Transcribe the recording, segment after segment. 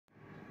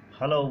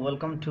Hello,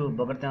 welcome to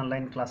Bhagati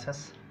online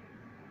classes.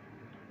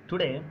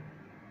 Today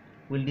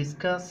we'll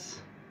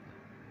discuss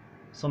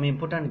some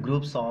important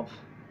groups of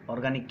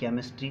organic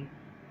chemistry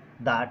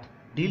that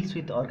deals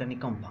with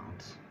organic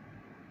compounds.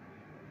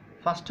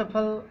 First of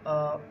all,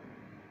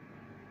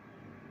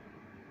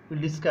 we'll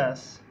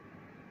discuss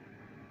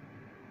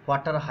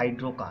what are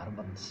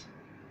hydrocarbons.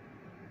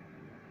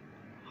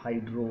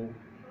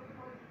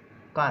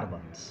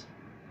 Hydrocarbons,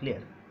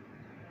 clear?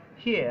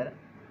 Here,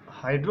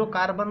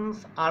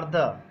 hydrocarbons are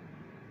the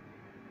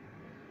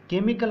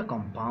chemical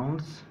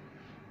compounds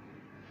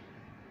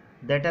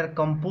that are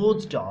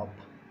composed of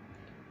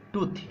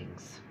two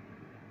things.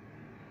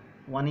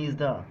 One is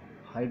the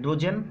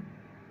hydrogen,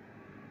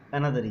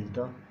 another is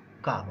the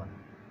carbon.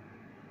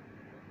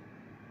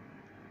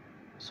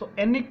 So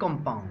any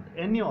compound,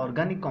 any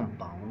organic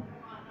compound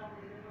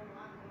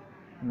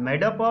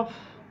made up of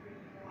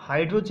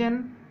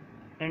hydrogen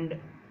and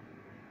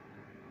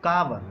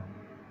carbon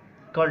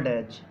called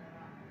as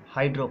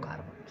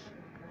hydrocarbons.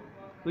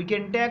 We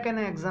can take an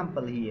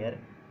example here,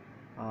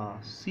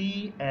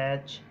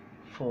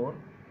 CH4,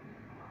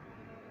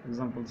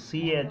 example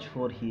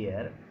CH4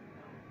 here,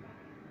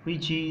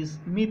 which is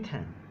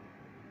methane.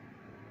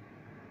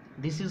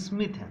 This is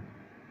methane.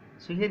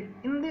 So here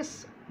in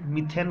this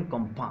methane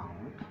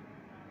compound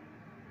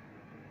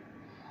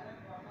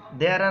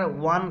there are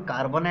 1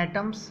 carbon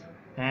atoms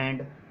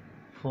and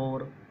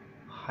 4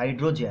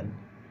 hydrogen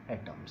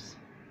atoms.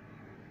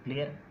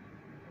 Clear?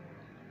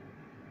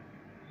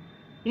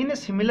 In a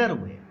similar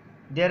way,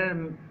 there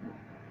are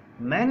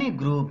many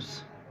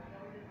groups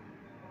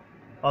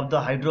of the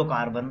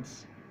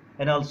hydrocarbons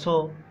and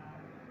also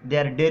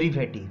their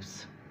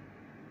derivatives.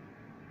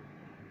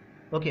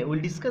 Okay,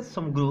 we'll discuss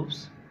some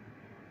groups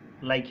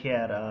like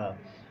here.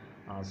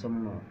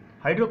 Some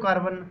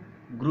hydrocarbon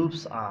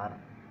groups are,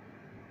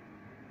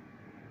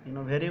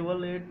 very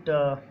well it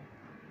that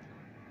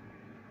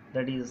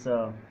is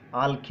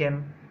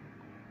alkane,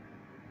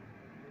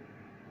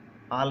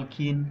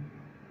 alkene,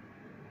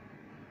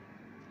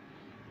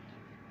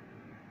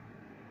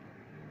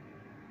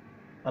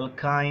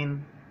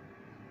 alkyne.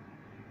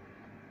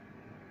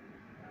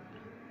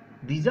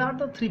 These are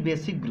the 3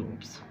 basic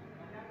groups,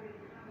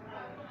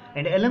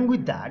 and along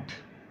with that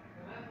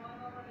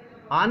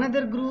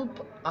another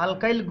group,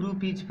 alkyl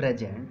group, is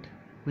present,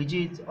 which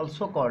is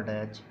also called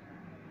as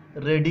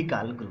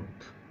radical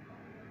group.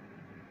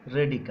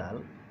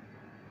 Radical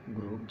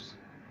groups.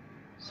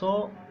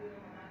 So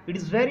it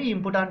is very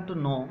important to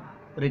know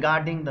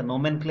regarding the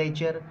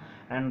nomenclature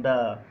and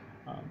the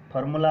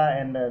formula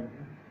and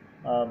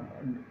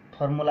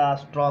formula,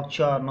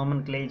 structure,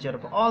 nomenclature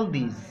of all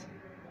these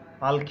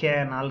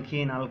alkane,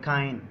 alkene,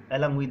 alkyne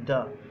along with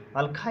the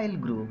alkyl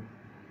group,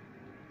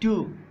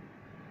 to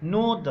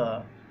know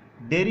the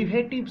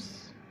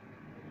derivatives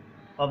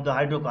of the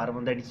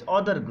hydrocarbon, that is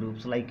other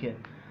groups like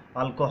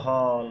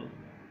alcohol,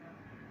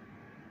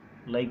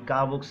 like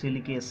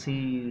carboxylic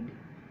acid,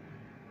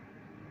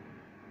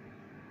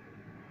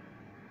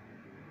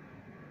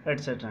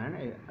 etc.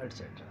 and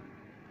etc.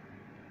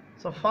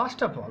 So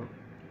first of all,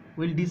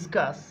 we'll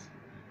discuss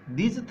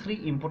these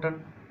 3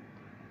 important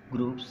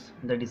groups,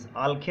 that is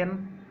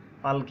alkane,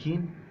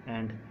 alkene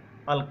and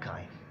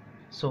alkyne.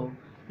 So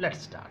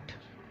let's start.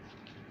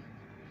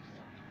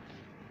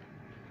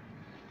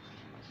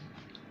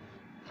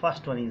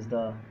 First one is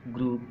the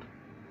group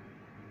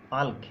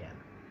alkane.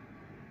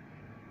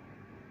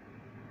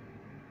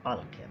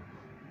 Alkane.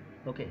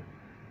 Okay,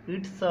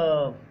 its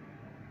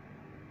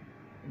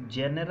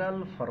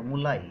general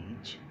formula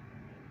is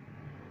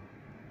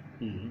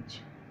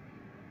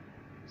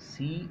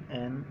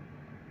CnH2n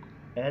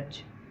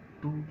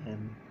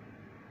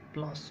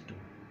plus 2.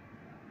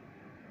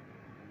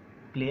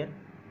 Clear?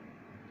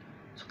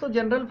 So the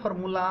general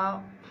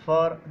formula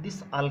for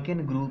this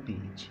alkane group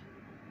is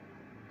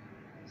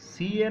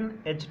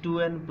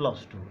CnH2n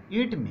plus 2.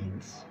 It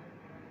means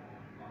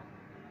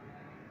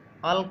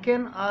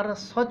alkane are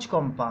such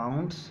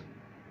compounds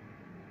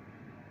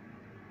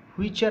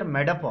which are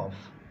made up of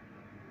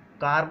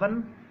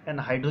carbon and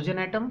hydrogen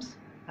atoms,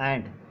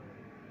 and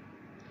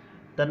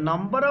the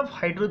number of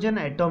hydrogen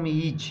atom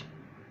is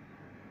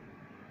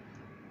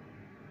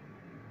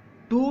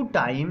 2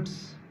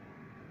 times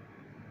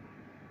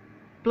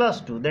plus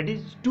 2, that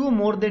is 2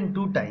 more than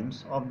 2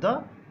 times of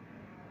the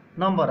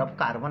number of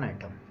carbon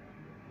atom.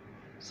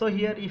 So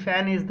here if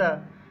n is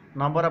the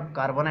number of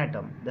carbon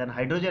atom, then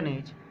hydrogen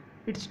is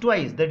it's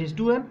twice, that is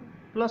 2n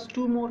plus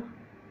 2 more.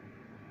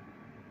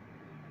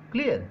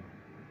 Clear?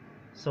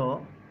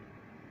 So,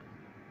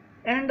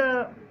 and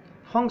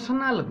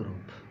functional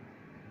group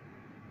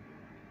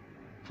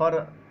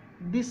for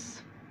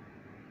this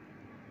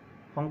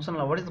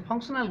functional, what is the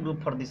functional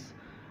group for this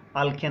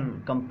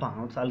alkane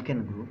compounds,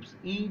 alkane groups,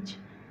 is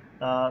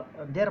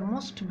there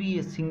must be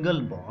a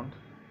single bond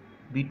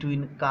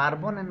between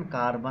carbon and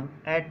carbon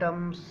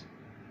atoms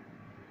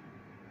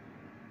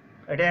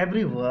at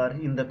everywhere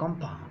in the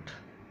compound.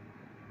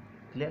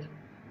 Clear?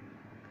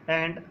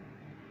 And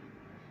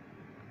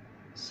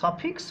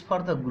suffix for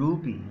the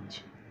group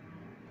is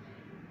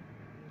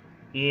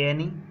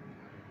ane,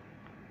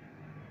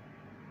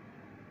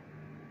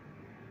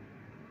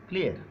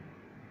 Clear?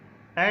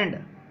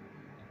 And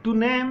to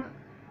name,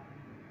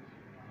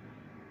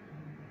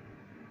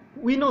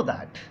 we know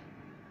that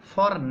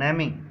for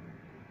naming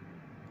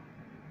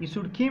you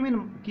should keep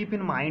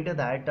in mind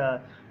that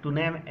to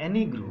name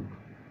any group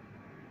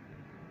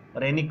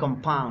or any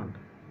compound,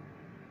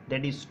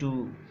 that is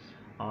to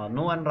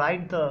know and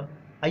write the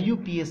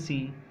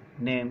IUPAC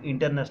name,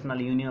 International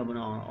Union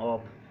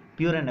of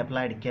Pure and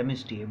Applied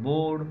Chemistry, a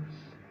board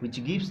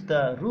which gives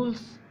the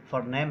rules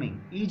for naming,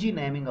 easy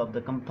naming of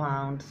the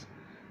compounds.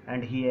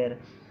 And here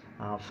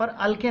for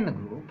alkane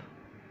group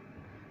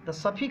the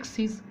suffix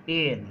is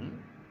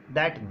ane,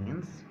 that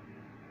means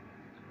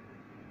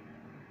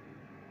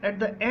at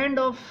the end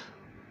of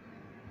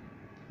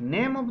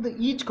name of the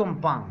each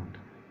compound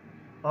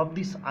of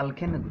this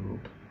alkane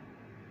group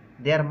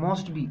there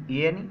must be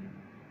ane,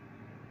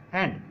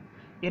 and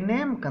a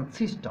name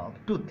consists of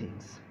two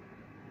things,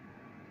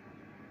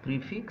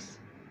 prefix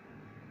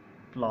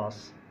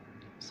plus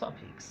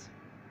suffix.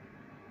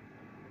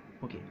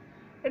 Okay,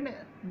 and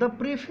the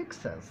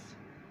prefixes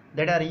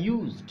that are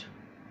used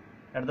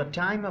at the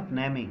time of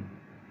naming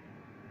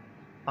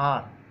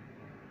are,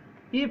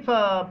 if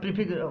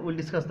prefix, we'll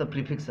discuss the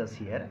prefixes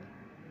here,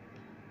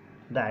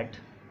 that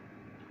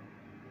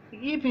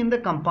if in the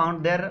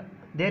compound there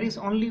is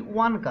only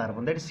one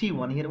carbon, that is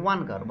C1, here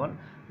one carbon,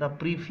 the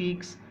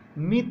prefix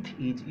meth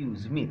is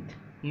used, meth.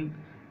 If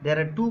there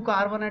are two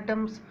carbon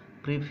atoms,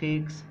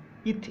 prefix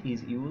eth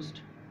is used,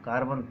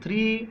 carbon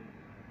 3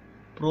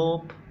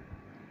 prop,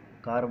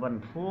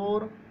 carbon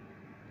 4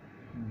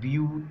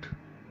 but,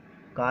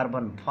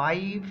 carbon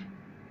 5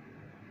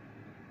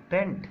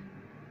 pent,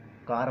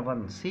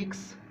 carbon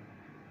 6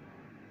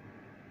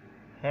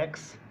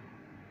 hex,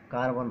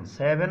 carbon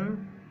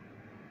 7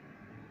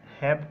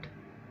 hept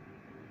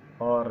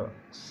or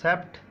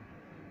sept,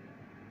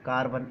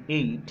 carbon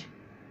 8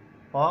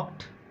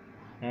 oct,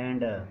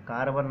 and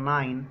carbon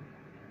 9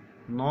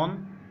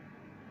 non,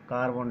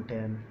 carbon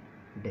 10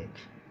 dec.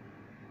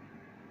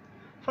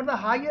 For the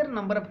higher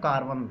number of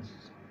carbons,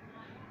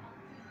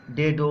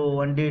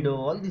 dado and dado,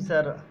 all these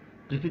are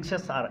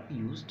prefixes are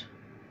used,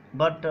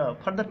 but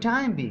for the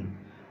time being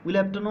we'll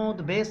have to know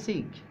the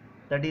basic,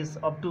 that is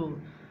up to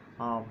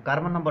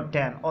carbon number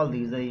 10, all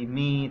these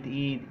meth,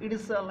 eth, it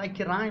is like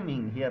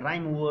rhyming here,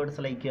 rhyme words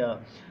like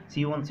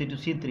C1, C2,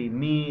 C3,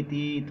 meth,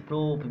 eth,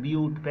 prop,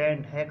 but,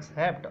 pent, hex,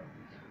 hept,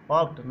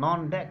 oct,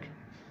 non, dec,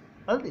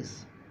 all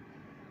this.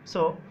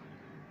 So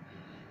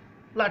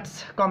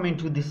let's come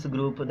into this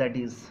group, that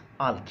is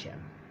alkane.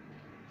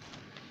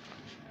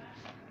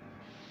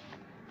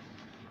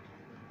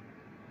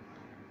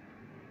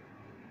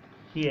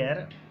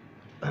 Here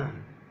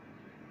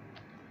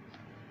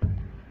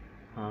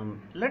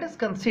let us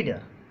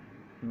consider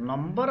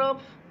number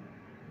of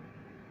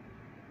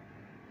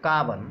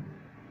carbon.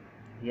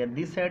 Here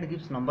this side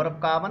gives number of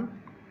carbon,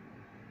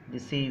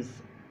 this is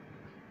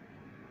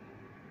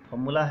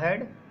formula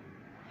head,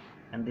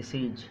 and this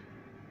is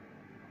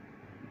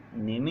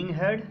naming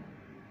head,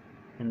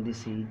 and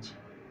this is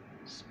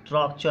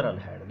structural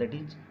head, that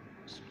is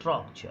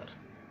structure.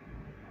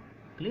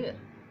 Clear?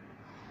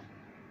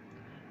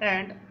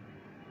 And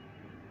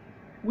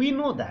we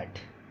know that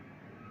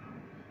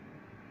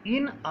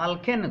in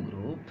alkane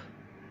group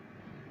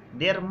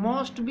there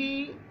must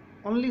be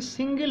only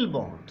single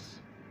bonds,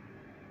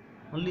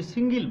 only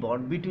single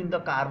bond between the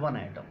carbon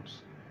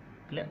atoms.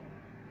 Clear?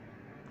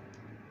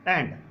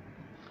 And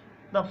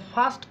the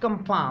first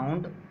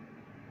compound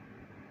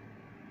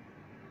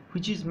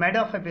which is made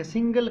up of a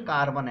single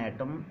carbon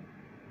atom,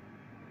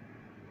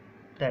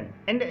 then,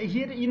 and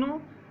here you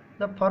know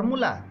the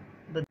formula,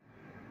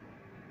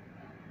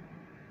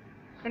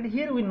 and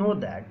here we know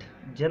that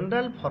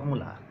general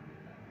formula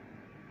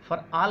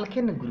for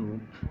alkane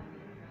group,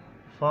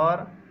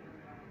 for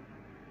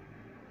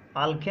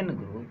alkane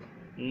group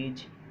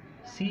is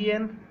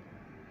CN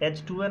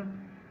H2N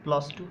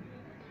plus 2,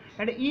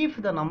 and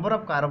if the number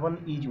of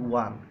carbon is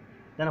 1,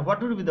 then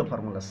what would be the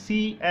formula?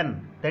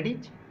 CN, that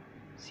is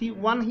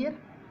C1 here,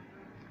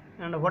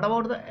 and what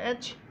about the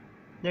H,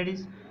 that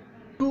is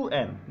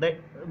 2N, the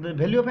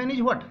value of N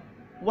is what?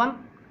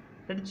 1,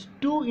 that is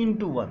 2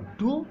 into 1,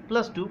 2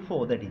 plus 2,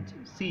 4, that is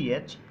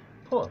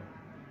CH4.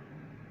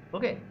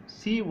 Okay,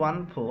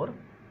 C14,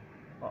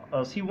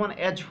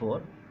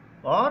 C1H4,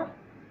 or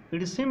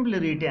it is simply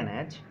written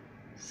as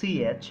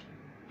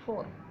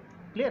CH4.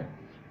 Clear?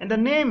 And the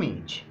name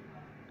is,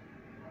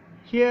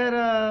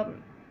 here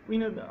we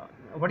know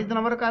what is the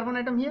number of carbon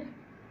atom here?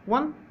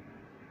 1.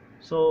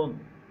 So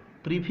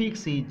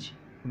prefix is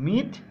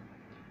meth,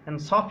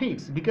 and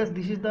suffix, because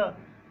this is the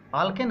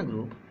alkane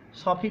group,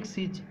 suffix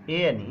is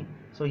ane,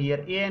 so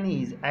here ane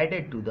is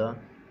added to the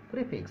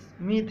prefix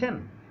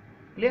methane.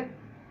 Clear?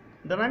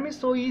 The name is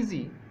so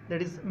easy,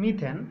 that is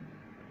methane.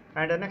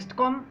 And next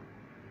come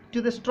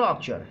to the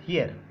structure.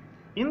 Here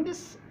in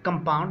this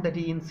compound, that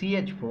is in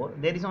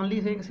CH4, there is only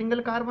a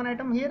single carbon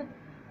atom here.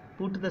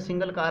 Put the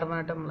single carbon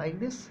atom like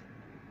this,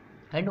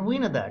 and we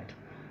know that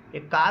a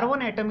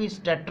carbon atom is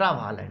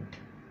tetravalent,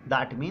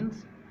 that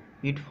means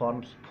it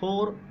forms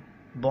 4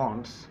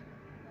 bonds.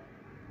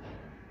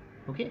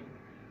 Okay,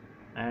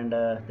 and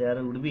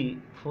there would be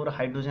 4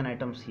 hydrogen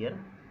atoms here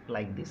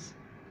like this.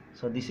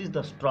 So this is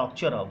the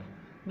structure of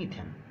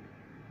methane,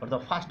 or the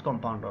first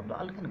compound of the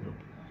alkane group.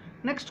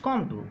 Next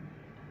come to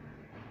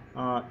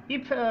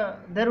if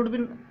there would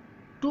be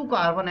 2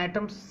 carbon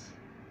atoms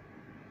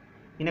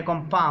in a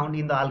compound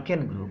in the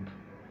alkane group,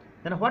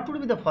 then what would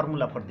be the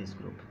formula for this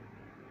group?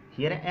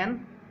 Here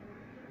n,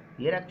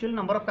 here actually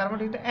number of carbon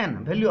is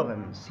n, value of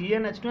n,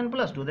 CnH2n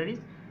plus 2, that is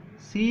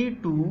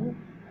C2.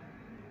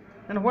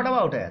 And what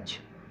about H?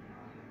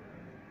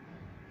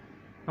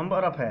 Number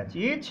of H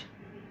is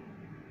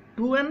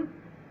 2n.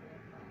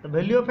 The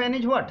value of n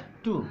is what?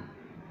 2.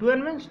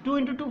 2n means 2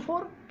 into 2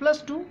 4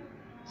 plus 2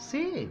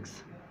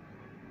 6.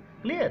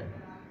 Clear?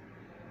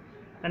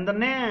 And the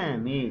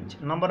name is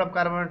number of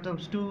carbon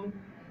atoms 2.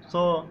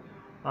 So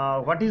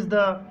what is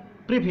the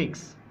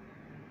prefix?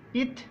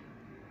 Eth,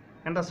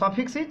 and the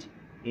suffix is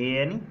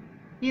ane,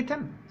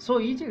 ethane. So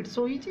easy, it's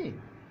so easy.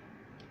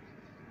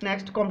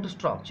 Next come to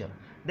structure.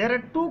 There are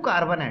 2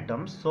 carbon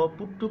atoms, so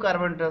put 2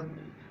 carbon atoms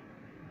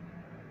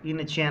in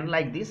a chain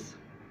like this,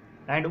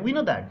 and we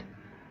know that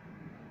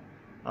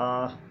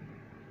a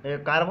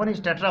carbon is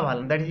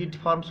tetravalent, that is it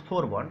forms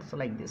 4 bonds, so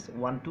like this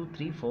 1 2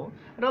 3 4,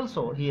 and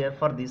also here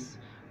for this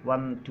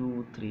 1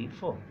 2 3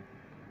 4,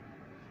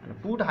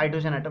 and put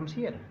hydrogen atoms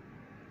here.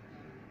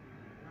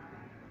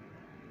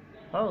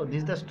 Oh, this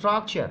is the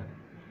structure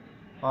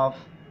of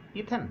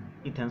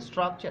ethane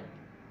structure.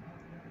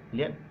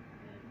 Clear?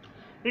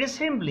 It is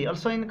simply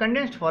also in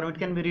condensed form it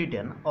can be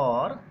written,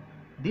 or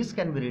this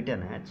can be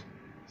written as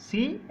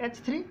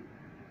CH3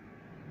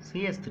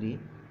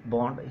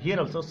 bond, here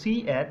also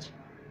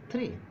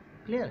CH3.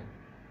 Clear?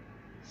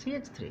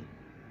 CH3.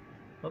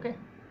 Okay.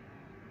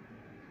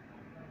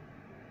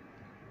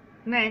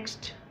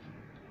 Next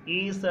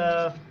is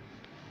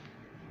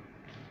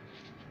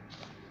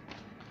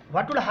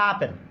what would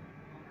happen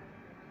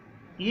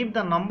if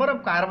the number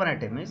of carbon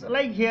atom is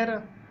like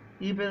here.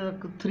 If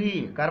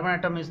 3 carbon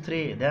atom is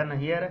 3, then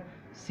here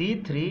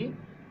C3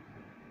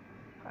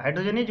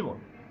 hydrogen is what?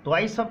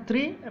 Twice of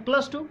 3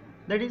 plus 2,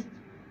 that is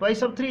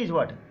twice of 3 is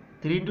what?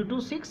 3 into 2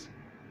 6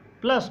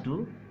 plus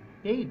 2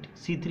 8,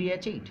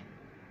 C3H8.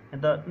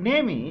 And the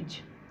name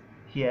is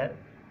here,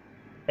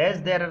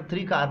 as there are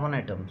 3 carbon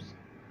atoms,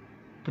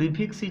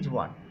 prefix is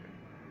what?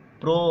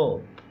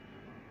 Prop,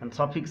 and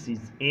suffix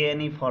is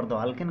ane for the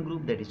alkane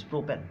group, that is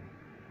propane.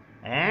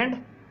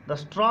 And the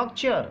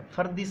structure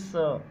for this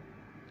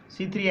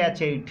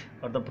C3H8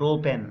 or the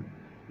propane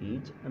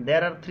is,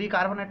 there are 3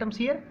 carbon atoms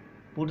here,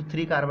 put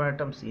 3 carbon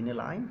atoms in a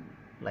line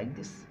like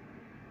this,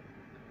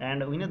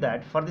 and we know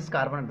that for this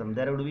carbon atom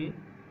there would be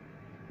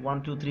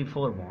 1 2 3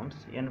 4 bonds,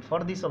 and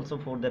for this also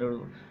 4, there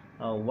will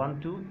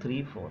 1 2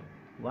 3 4,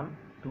 1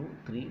 2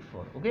 3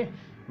 4. Okay,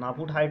 now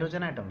put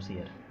hydrogen atoms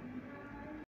here.